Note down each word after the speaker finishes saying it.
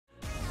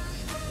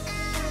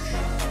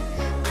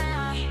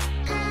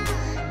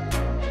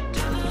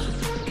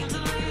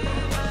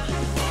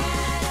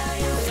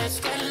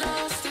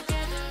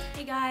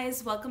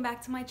guys, welcome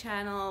back to my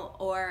channel,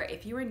 or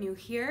if you are new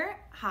here,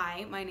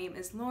 hi, my name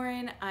is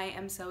Lauren. I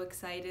am so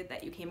excited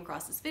that you came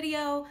across this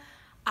video.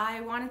 I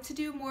wanted to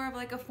do more of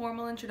like a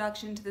formal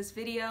introduction to this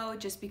video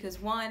just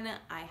because one,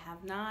 I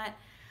have not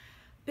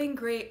been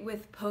great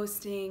with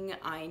posting.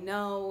 I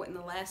know in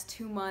the last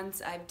 2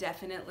 months I've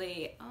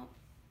definitely,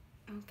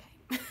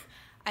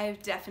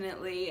 I've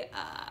definitely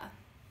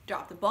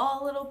dropped the ball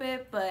a little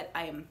bit, but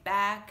I am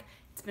back.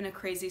 It's been a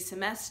crazy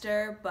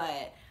semester,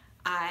 but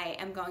I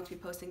am going to be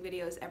posting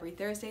videos every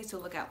Thursday, so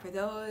look out for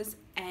those.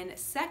 And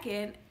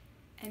second,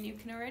 and you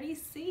can already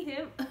see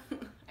him,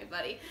 hi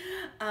buddy,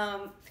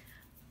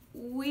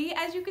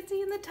 as you can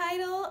see in the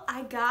title,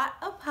 I got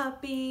a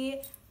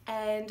puppy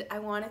and I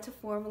wanted to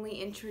formally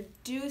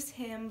introduce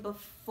him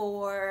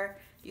before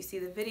you see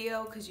the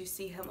video, because you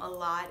see him a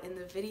lot in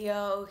the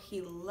video.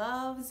 He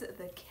loves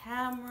the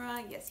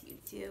camera, yes you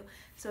do.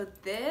 So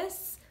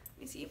this,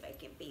 let me see if I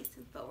can face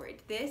him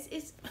forward. This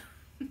is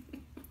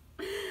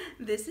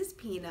this is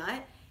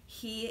Peanut.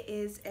 He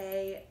is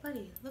a,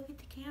 buddy, look at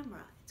the camera.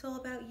 It's all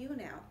about you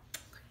now.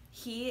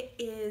 He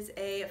is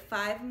a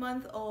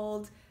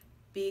 5-month-old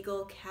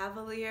Beagle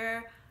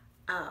Cavalier.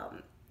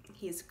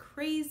 He's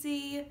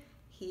crazy.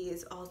 He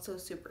is also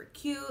super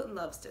cute and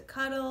loves to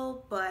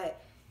cuddle,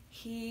 but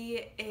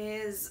he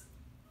is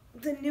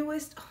the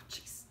newest, oh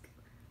jeez,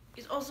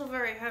 he's also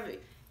very heavy.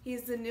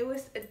 He's the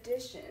newest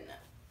addition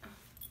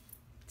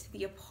to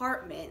the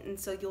apartment, and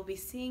so you'll be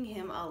seeing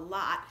him a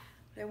lot.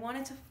 But I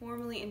wanted to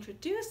formally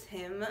introduce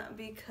him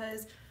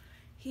because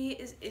he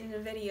is in the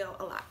video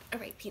a lot. All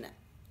right, Peanut,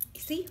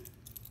 you see?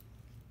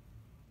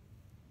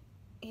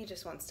 He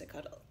just wants to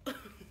cuddle.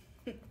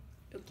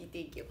 Okay,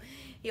 thank you.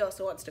 He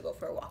also wants to go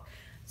for a walk.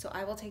 So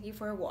I will take you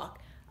for a walk.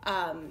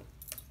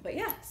 But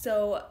yeah,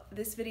 so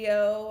this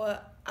video,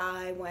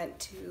 I went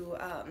to,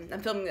 I'm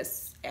filming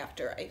this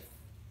after I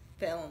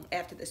film,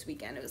 after this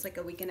weekend. It was like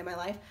a weekend in my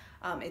life.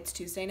 It's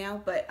Tuesday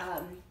now, but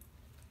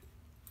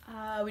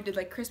we did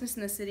like Christmas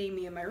in the city,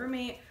 me and my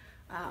roommate.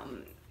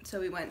 So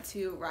we went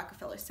to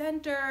Rockefeller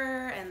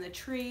Center and the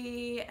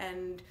tree,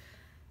 and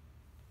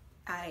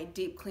I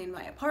deep cleaned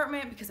my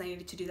apartment because I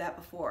needed to do that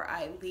before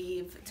I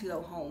leave to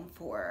go home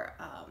for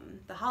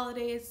the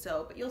holidays.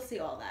 So, but you'll see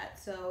all that.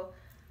 So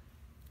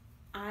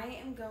I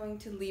am going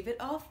to leave it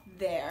off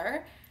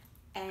there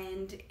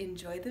and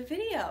enjoy the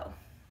video.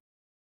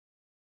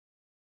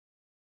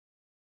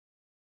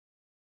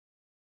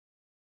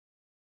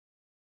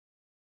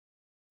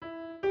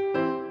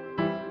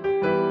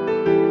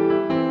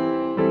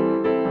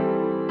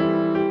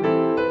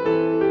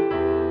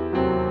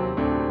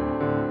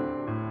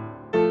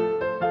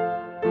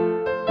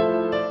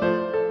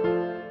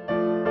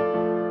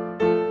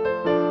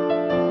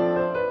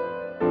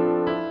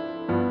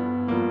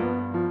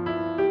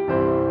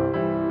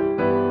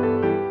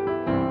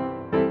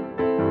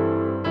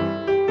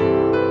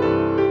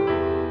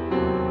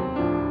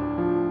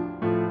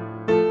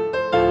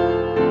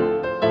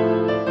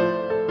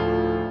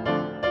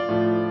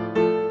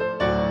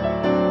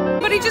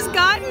 He just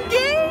got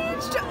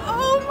engaged.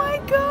 Oh my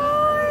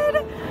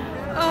god.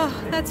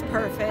 Oh, that's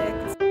perfect.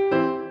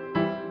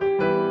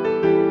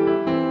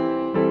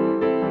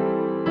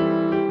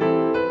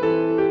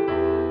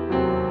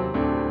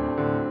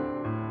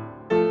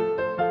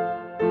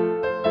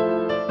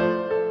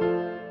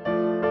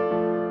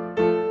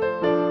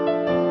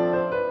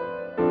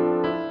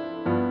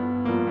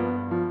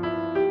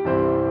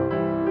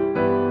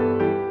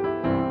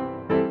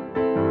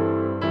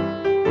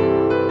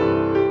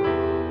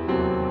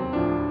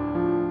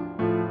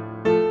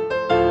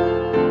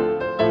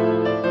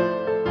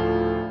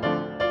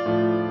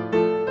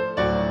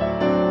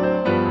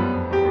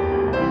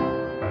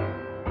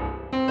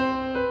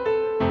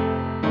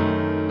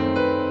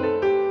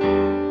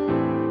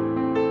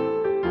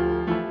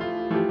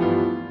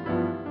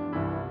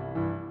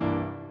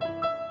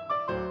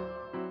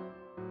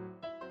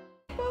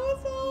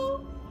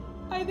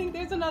 I think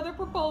there's another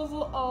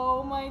proposal.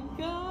 Oh my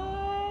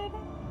god.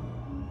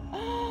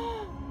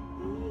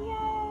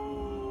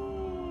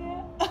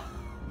 Yay.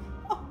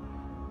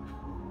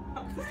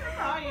 I'm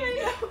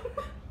crying.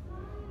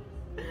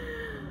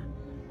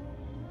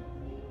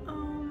 Oh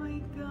my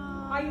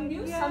god. I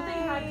knew something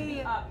had to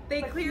be up.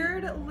 They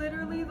cleared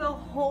literally the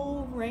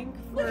whole rink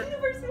for... Look at the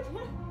person.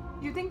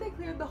 You think they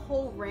cleared the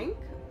whole rink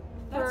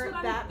That's for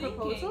what that I'm thinking.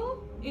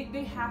 proposal?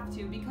 They have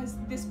to, because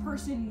this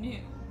person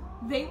knew.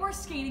 They were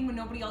skating when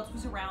nobody else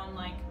was around,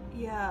 like...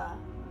 Yeah.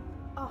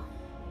 Oh.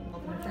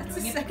 That's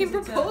the Doing it second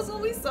because it's proposal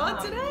we saw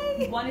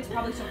today. One, it's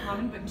probably so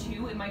common, but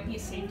two, it might be a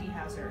safety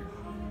hazard.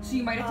 So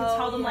you might have to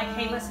tell them, like,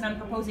 hey, listen, I'm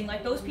proposing.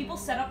 Like, those people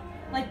set up,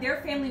 like,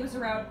 their family was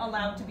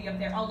allowed to be up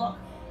there. Oh, look.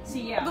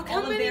 See, yeah, Look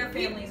all of their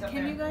families up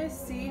there. Can you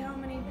guys see how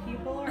many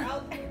people are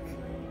out there?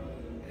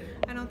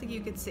 I don't think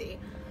you could see.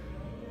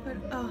 But,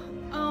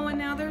 oh, and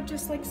now they're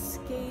just, like,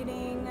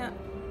 skating.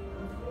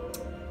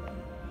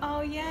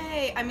 Oh,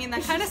 yay. I mean,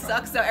 that kind of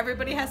sucks, though.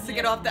 Everybody has to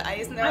get off the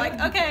ice, and they're like,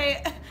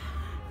 okay.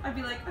 I'd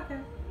be like, okay.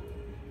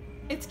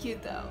 It's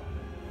cute, though.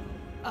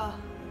 Oh,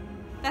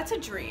 that's a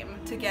dream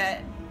to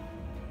get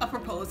a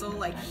proposal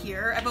like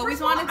here. I've always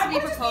First of all, wanted to be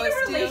I would proposed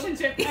just to. need a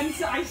relationship. I'm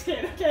so I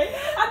kid, okay?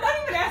 I'm not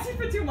even asking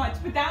for too much,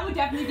 but that would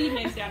definitely be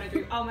hands down a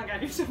dream. Oh my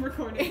god, you're so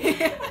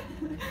recording.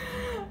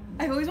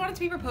 I've always wanted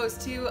to be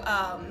proposed to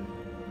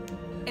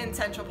in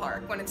Central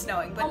Park when it's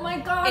snowing, but oh my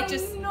god, it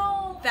just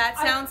that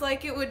sounds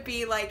like it would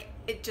be like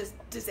it just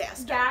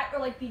disaster. That or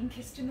like being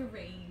kissed in the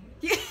rain.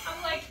 Yeah.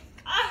 I'm like,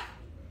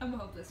 I'm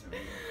hopeless for me.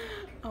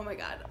 Oh my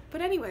god.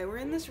 But anyway, we're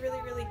in this really,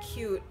 really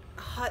cute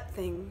hut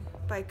thing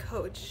by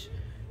Coach.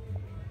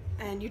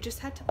 And you just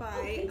had to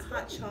buy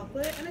hot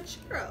chocolate and a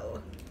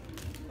churro.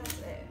 That's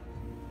it.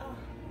 Oh.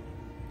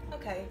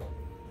 Okay.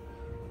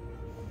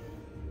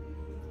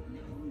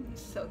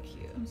 So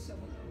cute. I'm so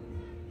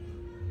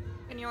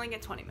And you only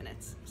get 20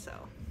 minutes, so.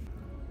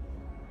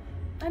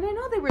 And I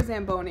know they were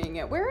Zamboning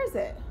it. Where is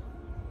it?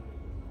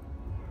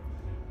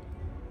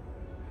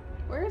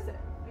 Where is it?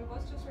 It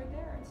was just right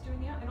there. It's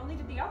doing it only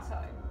did the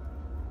outside.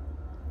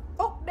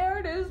 Oh, there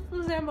it is.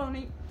 The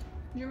Zamboni.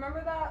 Do you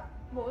remember that?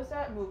 What was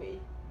that movie?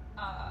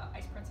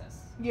 Ice Princess.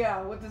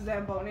 Yeah, with the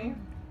Zamboni.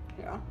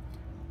 Yeah.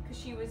 Cause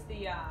she was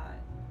the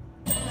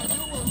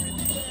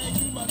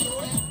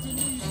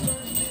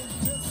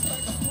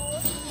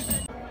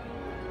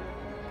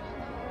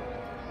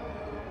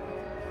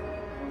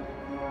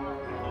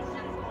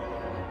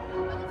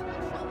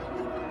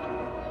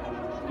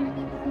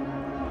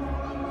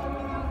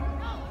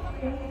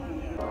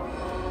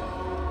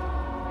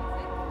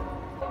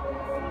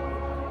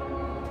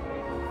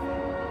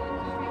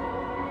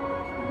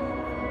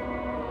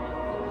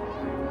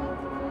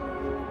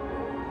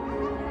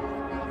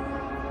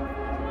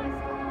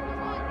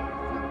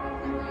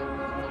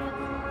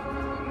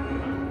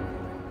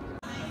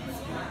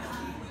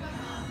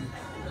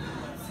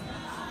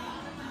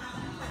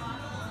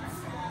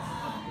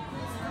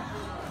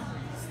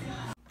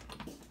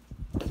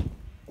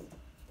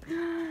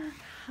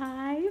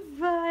Hi,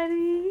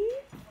 buddy.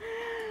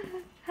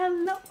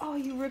 Hello. Oh,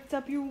 you ripped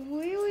up your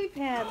wee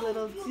pad,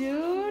 little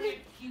dude.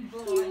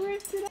 You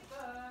ripped it up.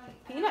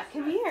 Peanut,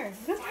 come here.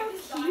 Look how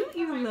cute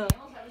you look.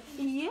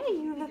 Yeah,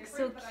 you look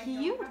so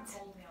cute.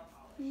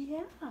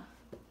 Yeah.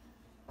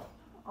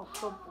 Oh,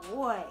 good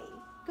boy.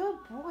 Good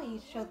boy.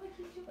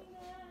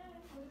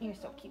 You're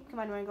so cute. Come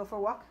on, you want to go for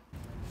a walk?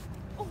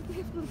 Oh, we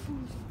have to go to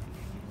food.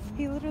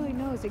 He literally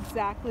knows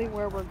exactly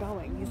where we're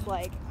going. He's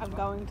like, I'm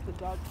going to the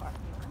dog park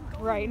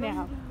right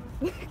now.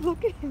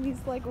 Look at him.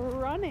 He's like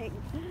running.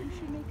 You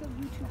should make a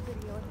YouTube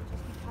video and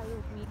just be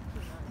titled Meet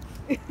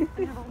Peanut.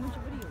 And have a whole bunch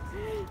of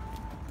videos.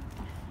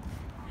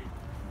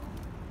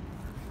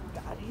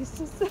 God, he's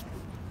just...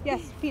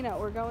 Yes, Peanut,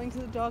 we're going to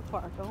the dog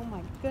park. Oh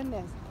my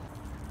goodness.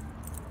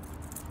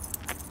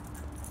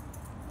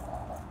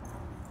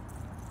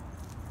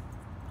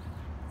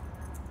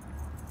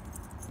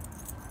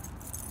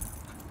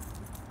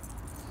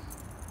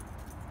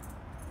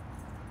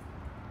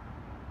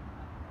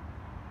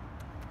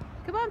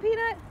 Come on,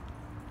 Peanut.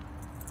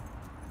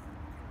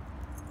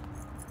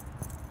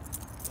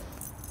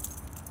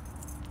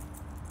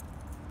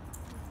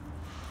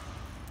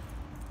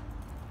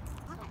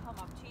 I'll come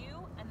up to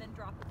you and then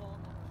drop the bowl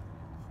in the hole.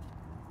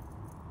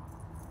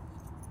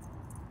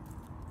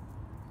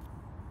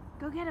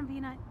 Go get him,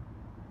 Peanut.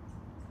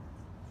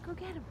 Go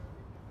get him.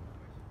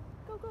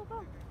 Go, go,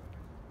 go.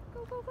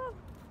 Go, go, go.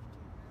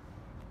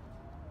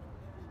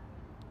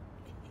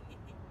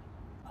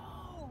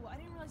 Oh, I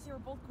didn't realize they were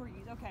both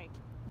corgis. Okay.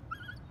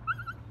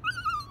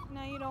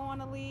 Now you don't want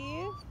to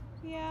leave?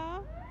 Yeah?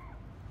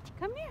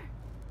 Come here.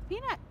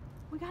 Peanut,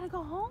 we gotta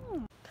go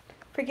home.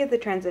 Forgive the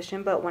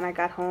transition, but when I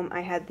got home, I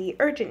had the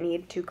urgent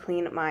need to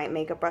clean my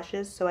makeup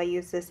brushes. So I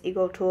used this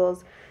Ego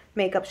Tools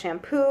makeup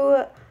shampoo.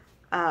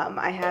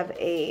 I have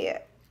a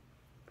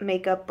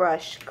makeup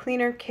brush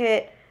cleaner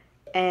kit,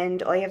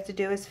 and all you have to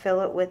do is fill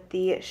it with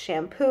the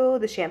shampoo.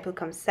 The shampoo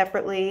comes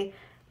separately,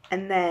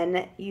 and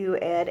then you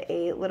add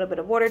a little bit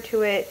of water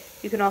to it.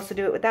 You can also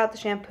do it without the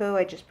shampoo.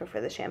 I just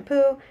prefer the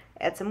shampoo.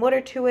 Add some water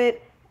to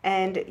it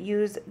and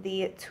use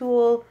the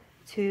tool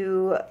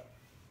to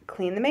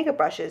clean the makeup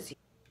brushes.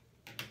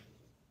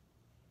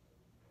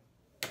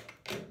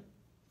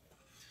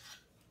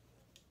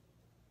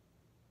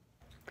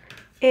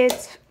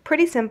 It's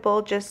pretty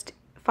simple. Just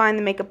find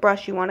the makeup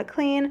brush you want to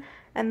clean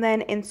and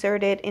then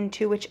insert it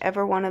into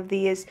whichever one of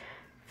these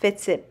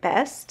fits it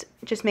best.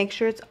 Just make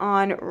sure it's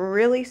on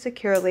really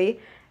securely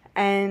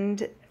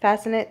and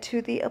fasten it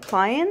to the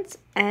appliance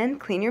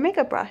and clean your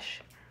makeup brush.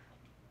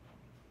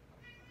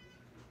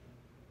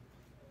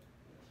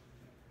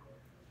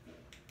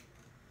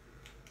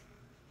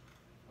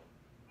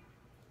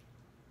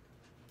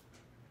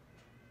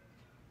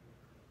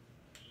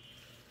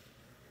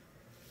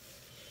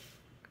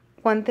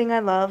 One thing I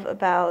love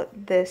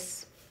about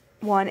this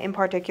one in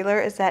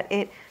particular is that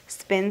it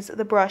spins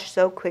the brush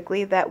so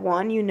quickly that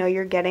one, you know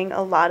you're getting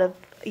a lot of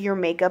your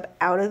makeup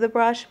out of the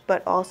brush,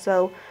 but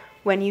also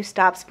when you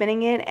stop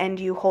spinning it and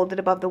you hold it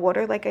above the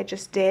water like I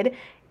just did,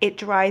 it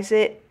dries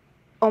it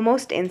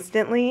almost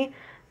instantly,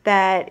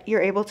 that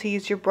you're able to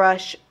use your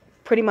brush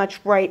pretty much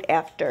right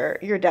after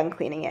you're done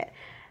cleaning it.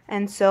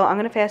 And so I'm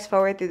going to fast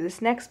forward through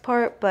this next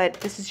part, but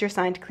this is your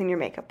sign to clean your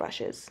makeup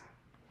brushes.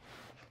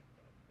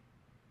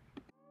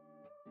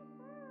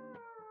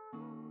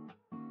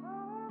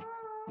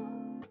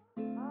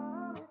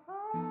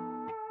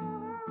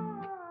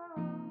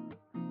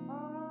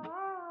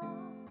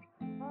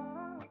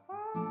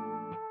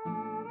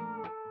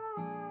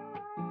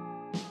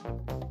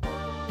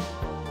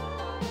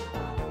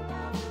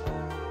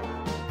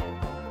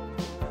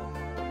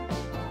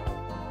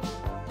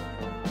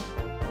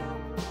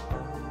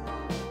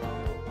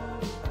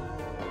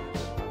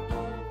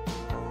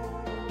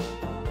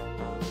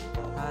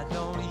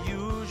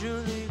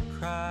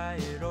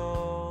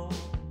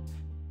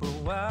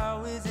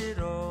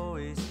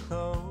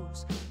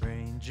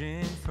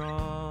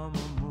 From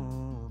a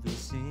movie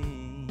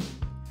scene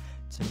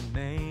to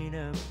made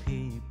of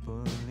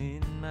people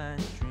in my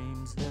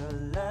dreams. The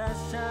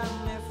last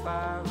time, if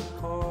I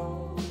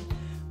recall,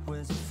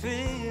 was a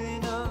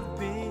feeling of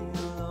being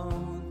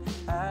alone.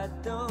 I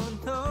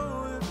don't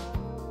know if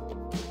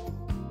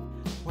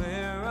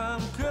where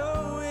I'm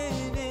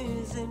going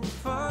isn't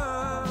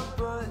far,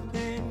 but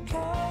in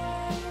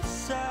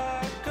case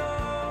I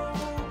go,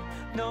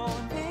 no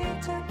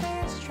need to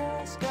be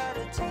stressed.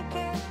 Gotta take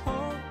it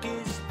home.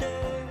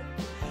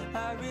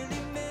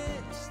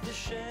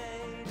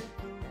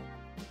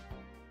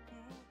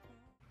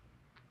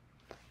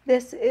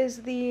 This is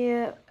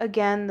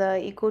again, the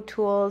Eco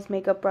Tools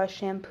makeup brush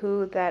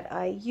shampoo that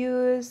I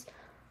use.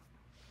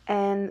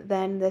 And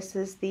then this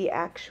is the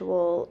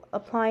actual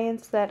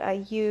appliance that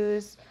I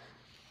use.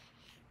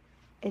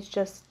 It's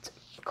just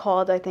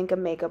called, I think, a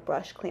makeup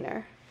brush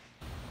cleaner.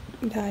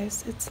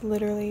 Guys, it's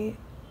literally,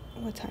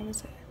 what time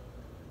is it?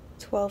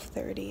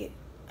 12:30.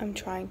 I'm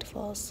trying to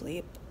fall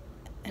asleep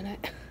and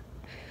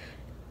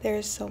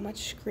there's so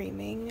much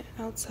screaming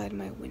outside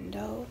my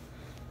window.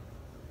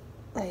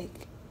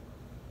 Like,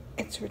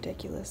 it's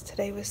ridiculous.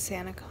 Today was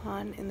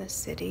SantaCon in the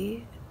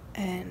city,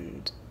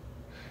 and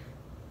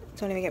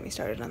don't even get me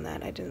started on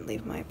that. I didn't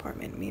leave my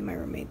apartment. Me and my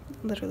roommate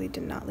literally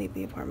did not leave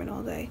the apartment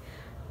all day.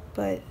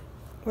 But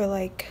we're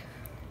like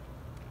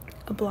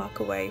a block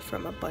away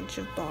from a bunch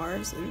of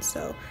bars, and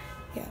so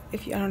yeah,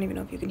 I don't even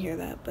know if you can hear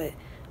that, but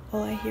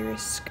all I hear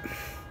is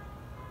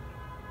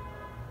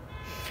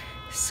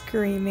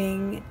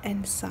screaming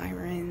and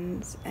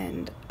sirens,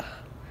 and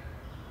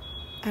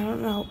I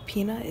don't know.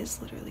 Peanut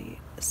is literally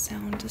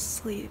sound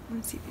asleep. Let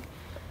me see.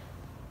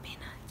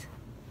 Peanut.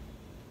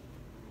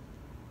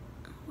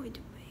 Oh, baby,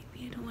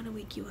 I don't want to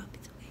wake you up.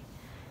 It's okay.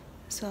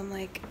 So I'm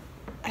like,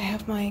 I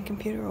have my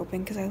computer open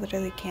because I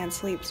literally can't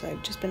sleep, so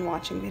I've just been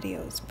watching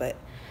videos, but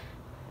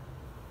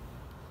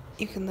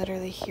you can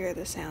literally hear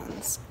the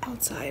sounds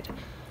outside.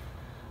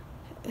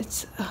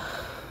 It's,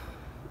 oh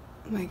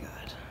my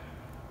God.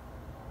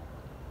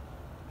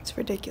 It's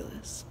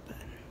ridiculous, but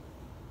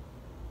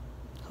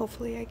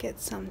hopefully I get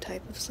some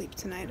type of sleep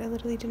tonight. I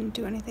literally didn't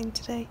do anything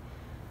today,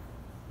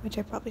 which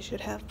I probably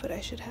should have, but I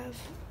should have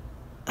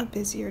a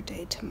busier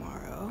day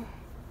tomorrow.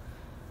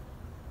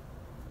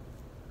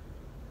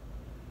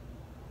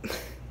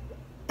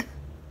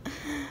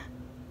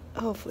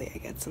 Hopefully I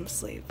get some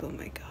sleep. Oh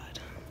my God.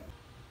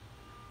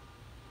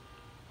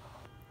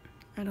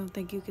 I don't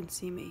think you can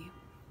see me,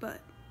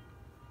 but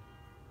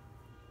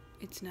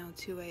it's now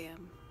 2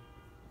 a.m.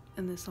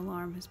 and this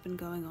alarm has been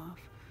going off.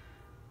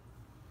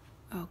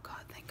 Oh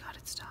God, thank God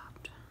it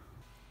stopped.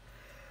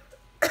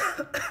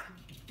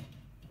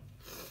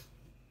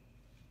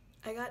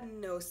 I got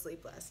no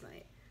sleep last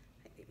night.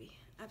 Hi, baby.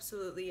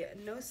 Absolutely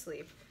no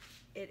sleep.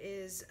 It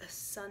is a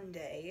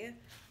Sunday.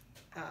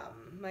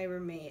 My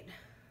roommate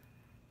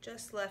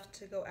just left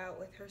to go out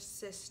with her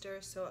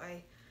sister, so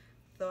I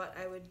thought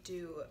I would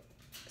do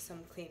some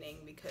cleaning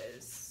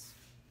because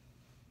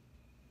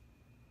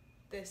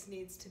this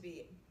needs to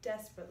be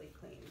desperately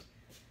cleaned.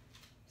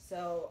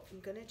 So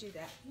I'm gonna do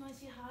that. You wanna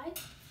say hi?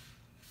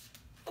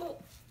 Oh,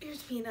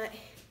 here's Peanut.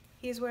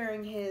 He's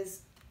wearing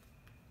his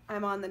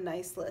I'm on the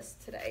nice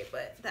list today,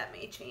 but that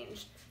may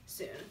change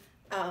soon.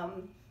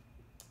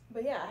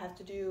 But yeah, I have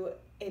to do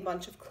a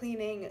bunch of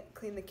cleaning,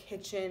 clean the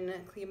kitchen,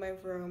 clean my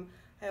room.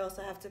 I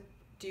also have to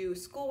do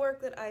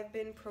schoolwork that I've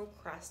been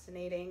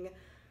procrastinating,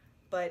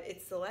 but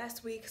it's the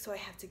last week, so I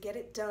have to get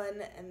it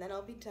done, and then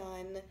I'll be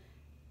done.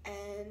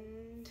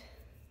 And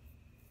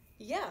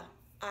yeah,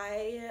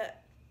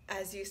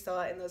 as you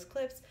saw in those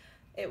clips,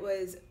 it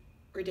was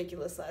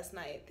ridiculous last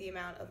night, the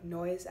amount of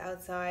noise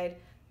outside.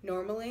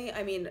 Normally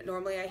I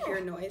hear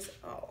noise.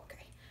 Oh,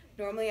 okay.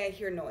 Normally I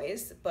hear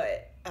noise,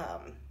 but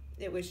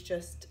it was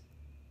just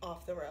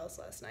off the rails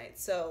last night.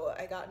 So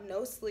I got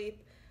no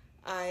sleep.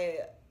 I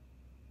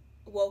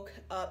woke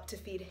up to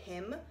feed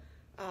him,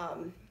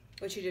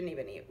 which he didn't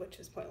even eat, which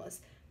was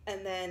pointless.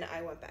 And then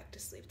I went back to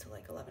sleep till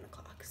like 11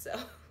 o'clock. So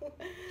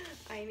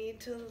I need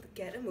to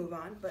get a move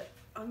on, but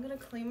I'm gonna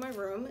clean my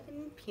room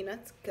and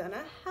Peanut's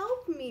gonna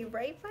help me,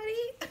 right,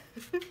 buddy?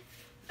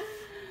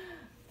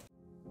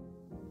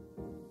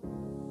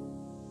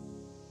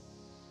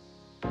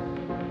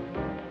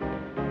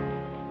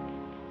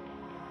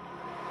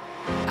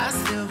 I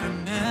still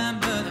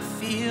remember the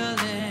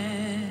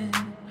feeling.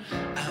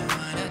 I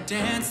wanna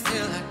dance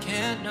till I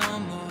can't no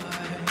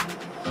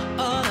more.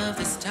 All of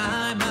this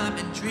time I've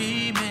been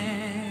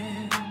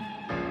dreaming,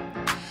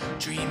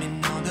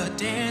 dreaming on the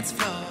dance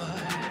floor.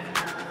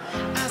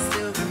 I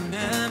still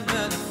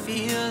remember the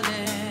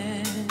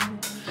feeling.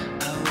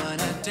 I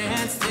wanna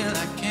dance till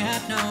I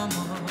can't no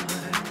more.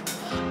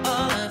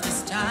 All of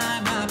this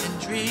time I've been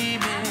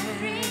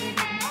dreaming,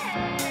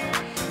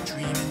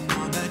 dreaming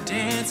on the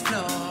dance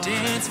floor,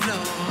 dance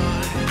floor.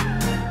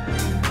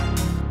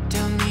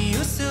 Tell me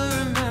you still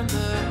remember.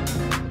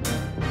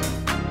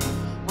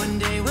 One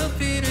day we'll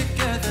be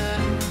together.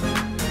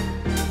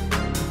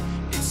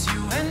 It's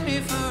you and me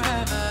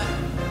forever,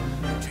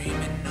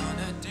 dreaming on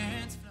the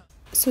dance floor.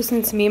 So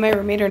since me and my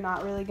roommate are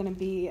not really going to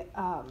be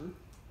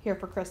here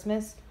for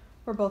Christmas,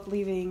 we're both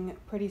leaving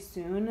pretty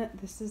soon.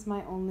 This is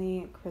my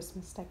only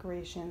Christmas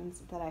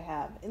decorations that I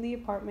have in the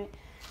apartment.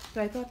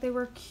 But I thought they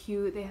were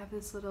cute. They have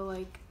this little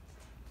like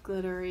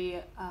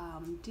glittery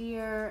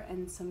deer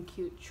and some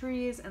cute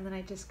trees. And then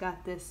I just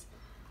got this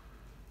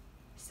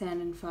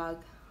sand and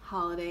fog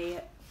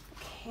holiday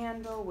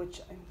candle, which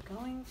I'm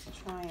going to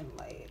try and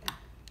light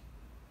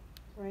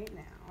right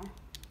now.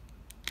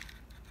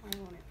 Why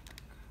won't it?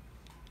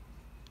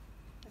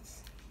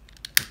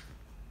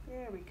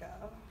 There we go.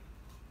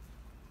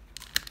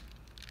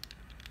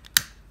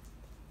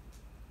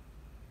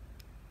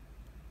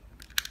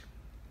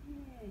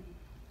 Yay.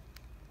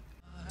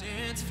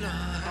 Dance floor.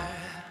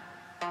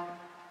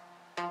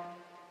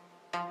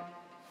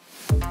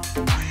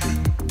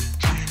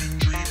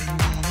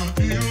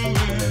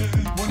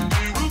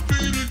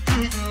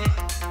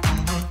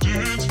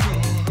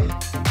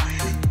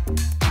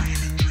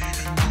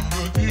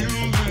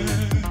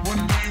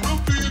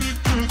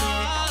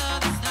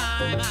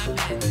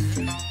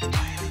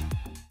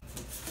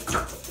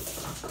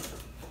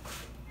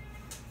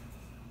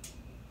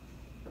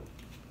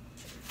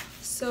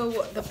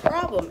 So the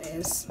problem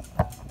is,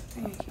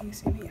 can you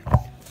see me?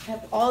 I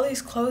have all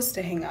these clothes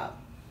to hang up,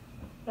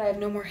 but I have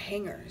no more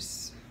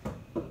hangers.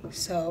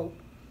 So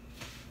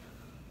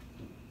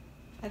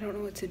I don't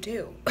know what to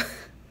do.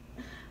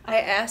 I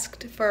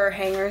asked for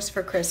hangers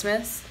for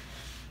Christmas.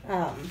 Wait,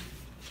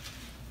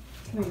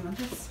 you want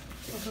this?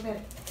 Go get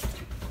it.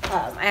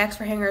 I asked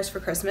for hangers for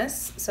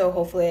Christmas, so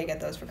hopefully I get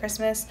those for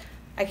Christmas.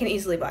 I can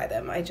easily buy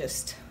them. I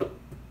just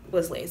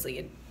was lazy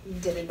and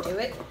didn't do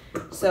it.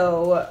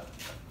 So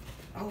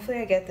hopefully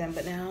I get them,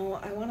 but now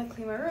I want to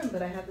clean my room,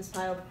 but I have this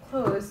pile of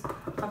clothes.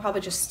 I'll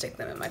probably just stick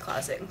them in my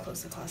closet and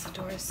close the closet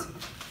doors.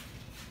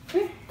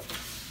 Come here.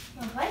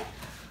 Wanna play?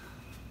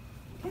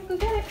 Okay, go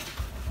get it.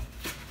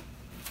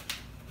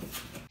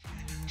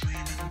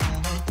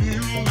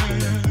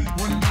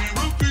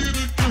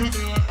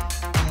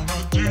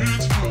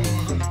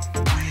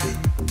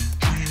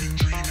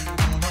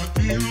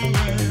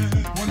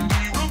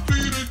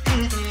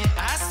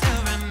 I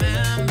still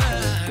remember.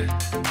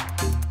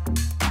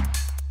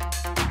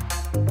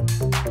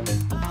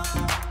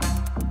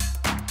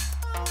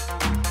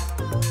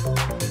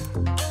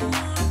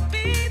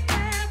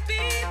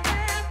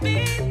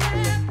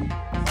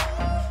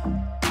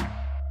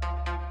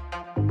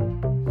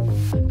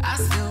 I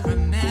still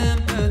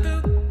remember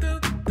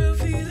the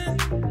feeling,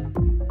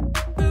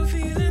 the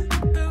feeling,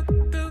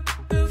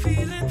 the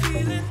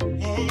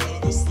feeling. All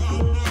of this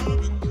time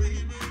I've been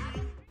dreaming.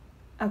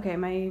 Okay,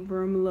 my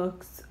room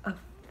looks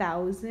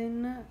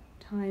 1,000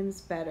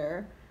 times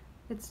better.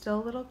 It's still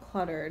a little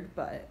cluttered,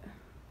 but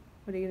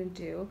what are you gonna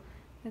do?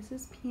 This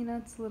is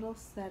Peanut's little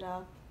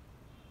setup.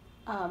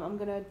 I'm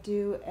gonna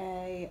do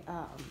a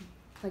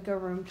like a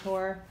room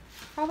tour,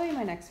 probably in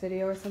my next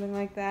video or something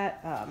like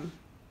that.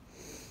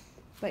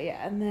 But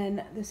yeah, and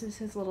then this is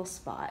his little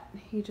spot.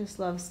 He just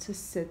loves to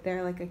sit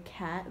there like a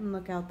cat and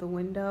look out the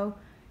window.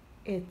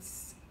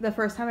 It's the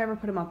first time I ever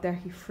put him up there,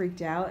 he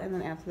freaked out, and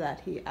then after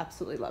that, he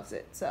absolutely loves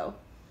it. So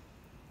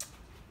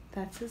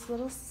that's his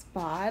little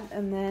spot.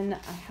 And then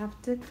I have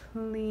to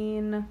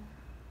clean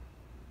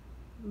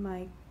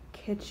my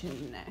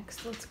kitchen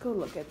next. Let's go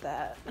look at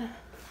that.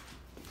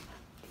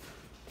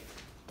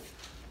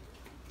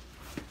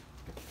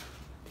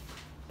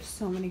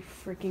 So many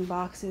freaking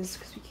boxes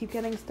because we keep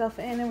getting stuff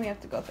in and we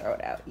have to go throw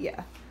it out.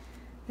 Yeah,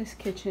 this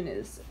kitchen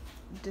is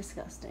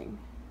disgusting.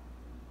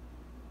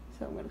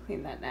 So I'm gonna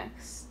clean that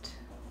next.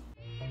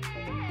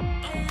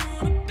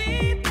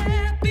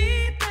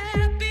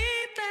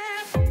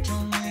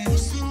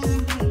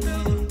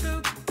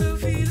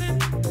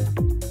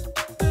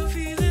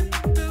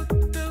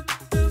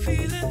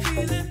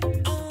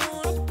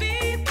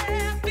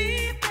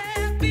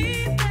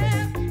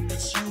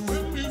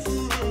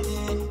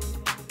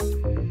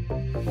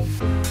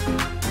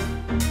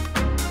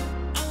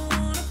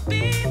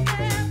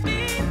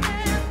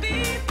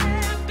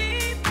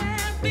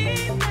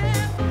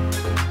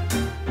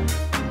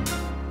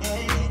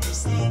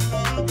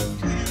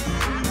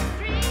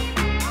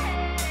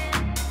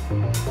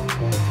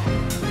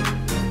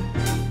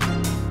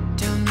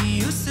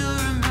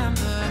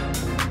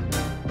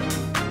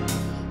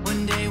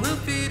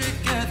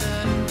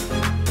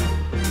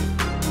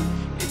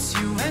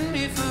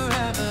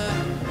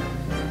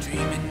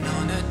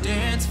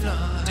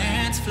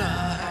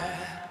 floor.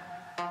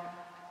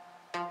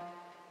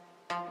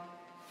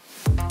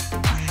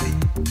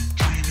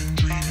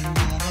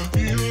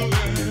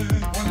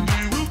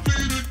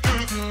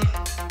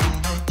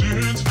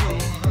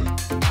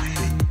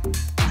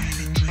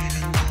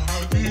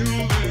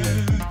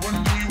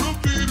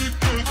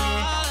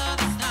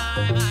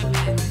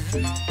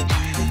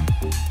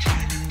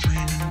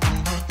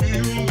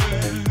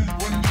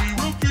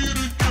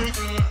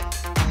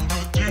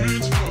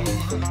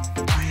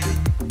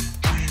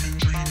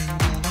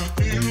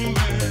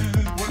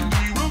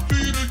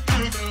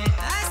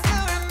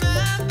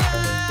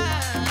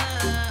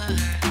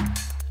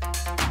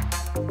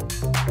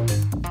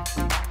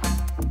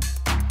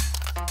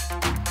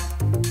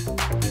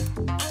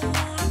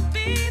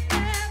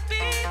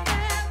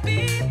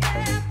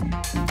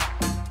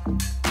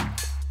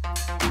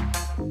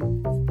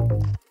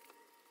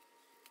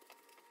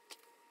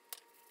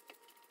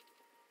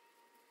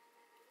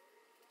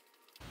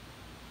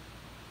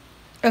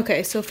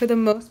 Okay, so for the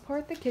most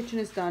part, the kitchen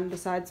is done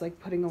besides like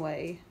putting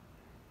away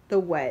the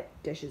wet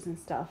dishes and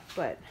stuff,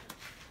 but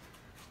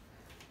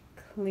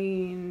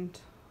cleaned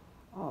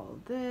all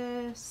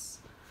this,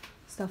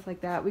 stuff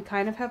like that. We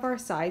kind of have our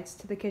sides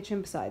to the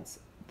kitchen besides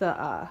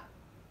the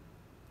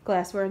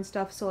glassware and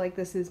stuff. So like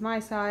this is my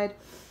side.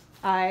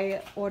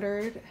 I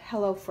ordered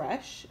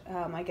HelloFresh.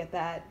 I get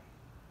that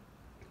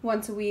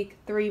once a week,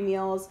 3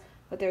 meals,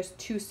 but there's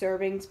 2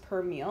 servings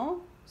per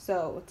meal.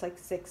 So it's like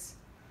 6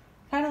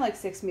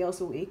 meals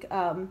a week.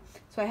 So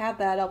I have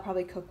that. I'll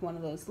probably cook one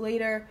of those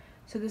later.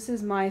 So this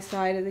is my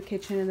side of the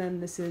kitchen, and then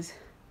this is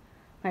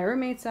my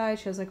roommate's side.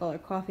 She has like all her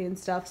coffee and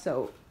stuff.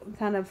 So we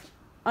kind of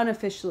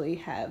unofficially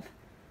have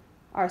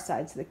our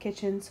sides of the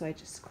kitchen. So I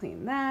just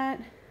clean that.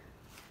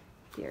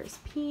 Here's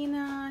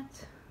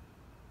Peanut.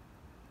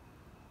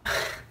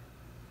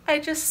 I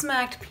just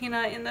smacked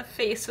Peanut in the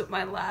face with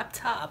my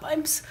laptop.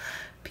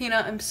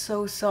 Peanut, I'm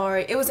so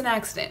sorry. It was an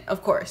accident,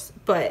 of course,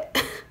 but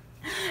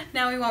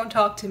now he won't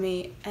talk to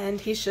me,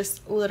 and he's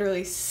just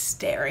literally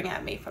staring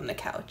at me from the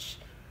couch.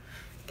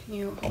 Can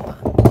you, hold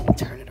on, let me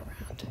turn it around.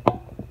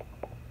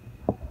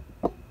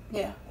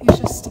 Yeah, he's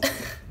just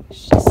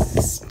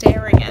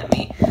staring at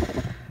me.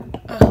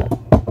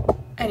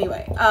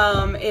 Anyway,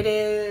 it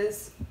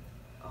is,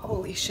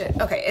 holy shit.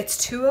 Okay, it's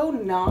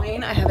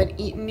 2:09. I haven't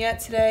eaten yet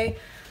today.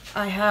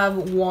 I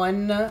have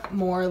one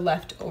more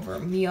leftover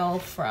meal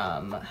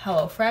from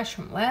HelloFresh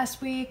from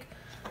last week.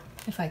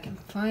 If I can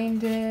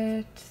find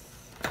it.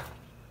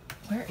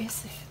 Where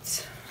is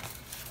it?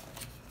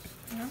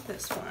 Not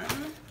this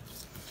one.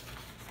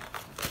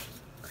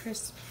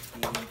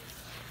 Crispy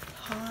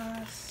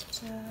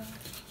pasta.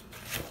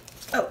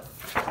 Oh,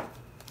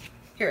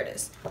 here it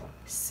is.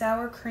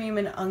 Sour cream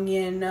and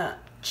onion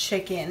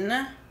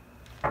chicken.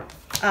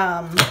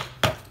 So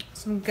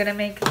I'm gonna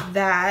make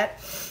that.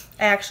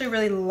 I actually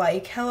really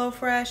like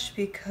HelloFresh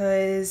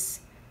because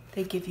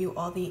they give you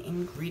all the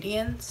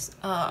ingredients.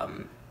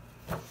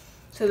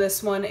 So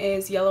this one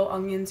is yellow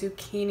onion,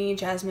 zucchini,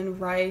 jasmine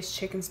rice,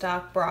 chicken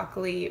stock,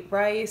 broccoli,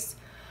 rice,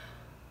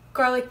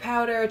 garlic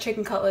powder,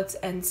 chicken cutlets,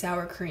 and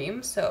sour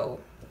cream. So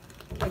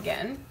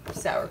again,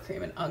 sour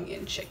cream and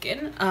onion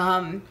chicken.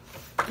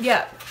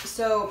 Yeah,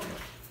 so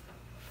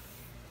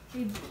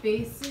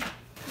basically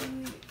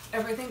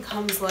everything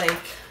comes like,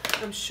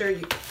 I'm sure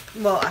you,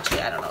 well,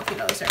 actually, I don't know if you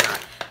know this or not.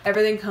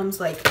 Everything comes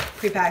like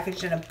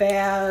prepackaged in a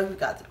bag. We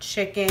got the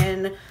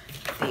chicken,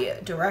 the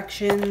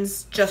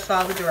directions, just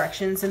follow the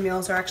directions. The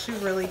meals are actually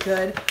really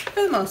good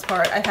for the most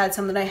part. I've had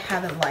some that I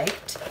haven't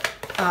liked.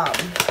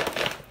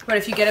 But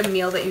if you get a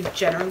meal that you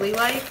generally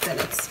like, then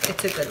it's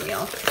a good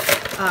meal.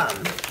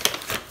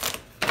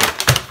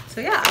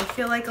 So yeah, I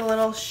feel like a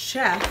little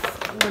chef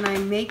when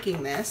I'm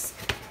making this,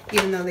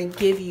 even though they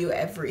give you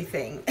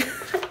everything,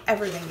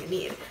 everything you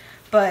need.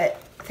 But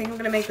I think I'm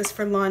gonna make this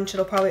for lunch.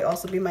 It'll probably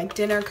also be my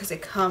dinner because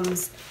it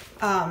comes,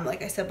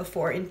 like I said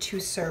before, in 2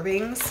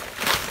 servings.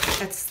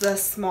 That's the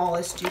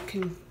smallest you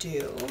can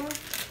do.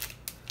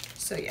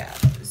 So yeah,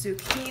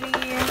 zucchini,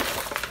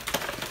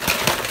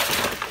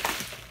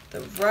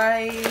 the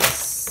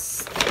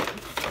rice.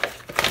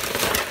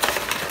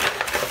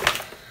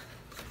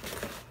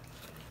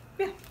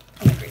 Yeah, all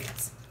the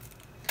ingredients.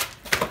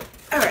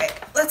 All right,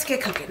 let's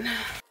get cooking.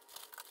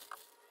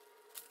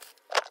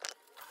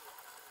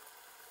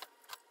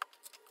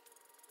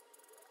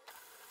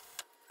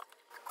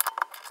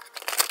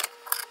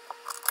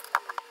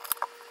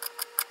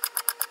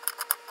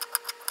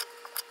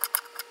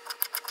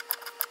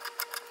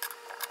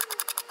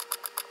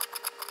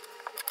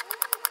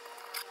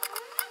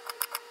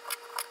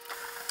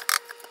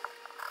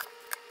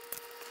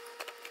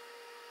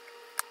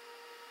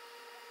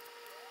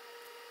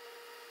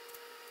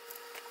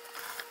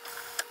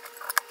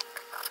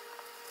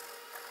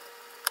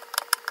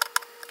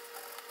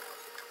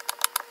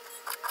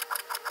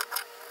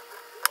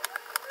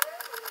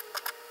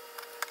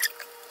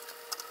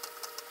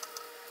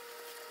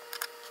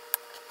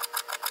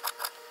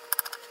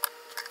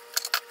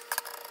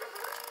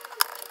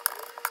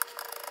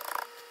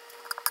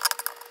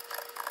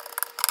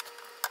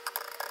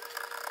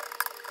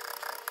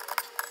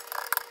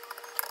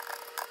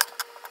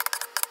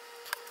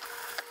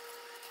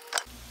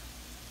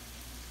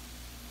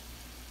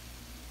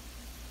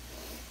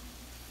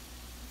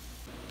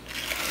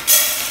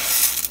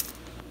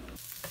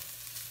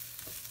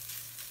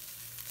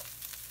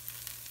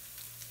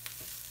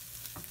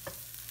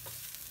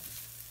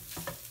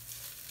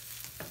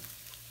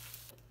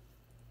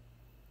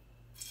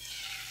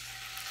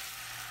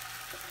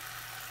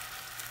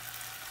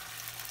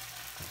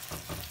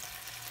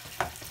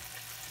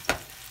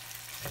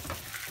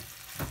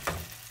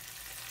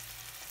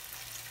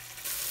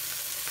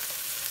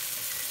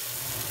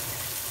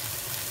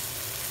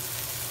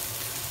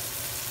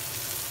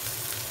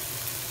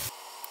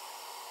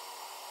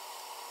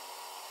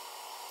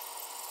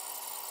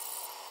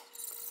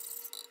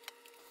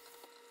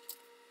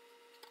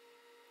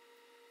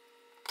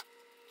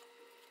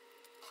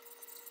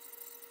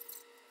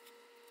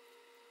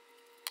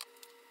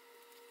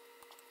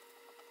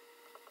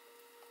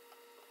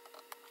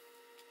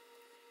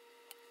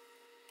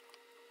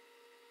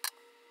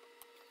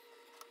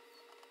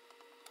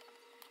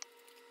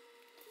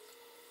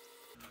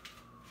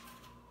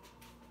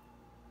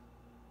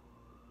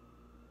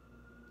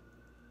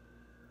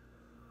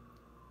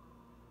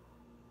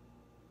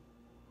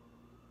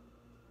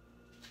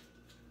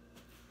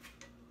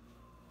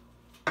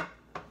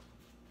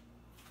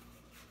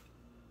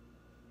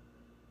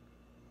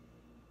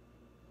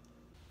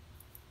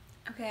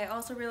 Okay, I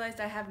also realized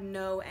I have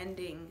no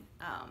ending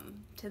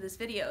to this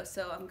video,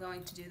 so I'm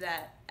going to do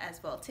that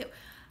as well too.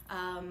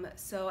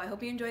 So I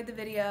hope you enjoyed the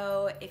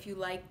video. If you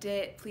liked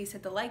it, please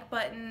hit the like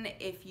button.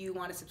 If you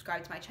want to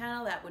subscribe to my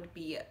channel, that would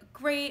be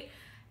great.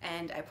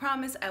 And I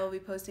promise I will be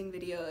posting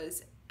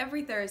videos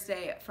every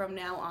Thursday from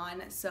now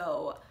on,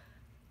 so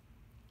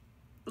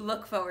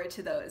look forward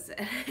to those.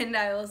 And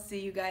I will see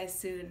you guys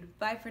soon.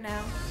 Bye for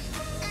now.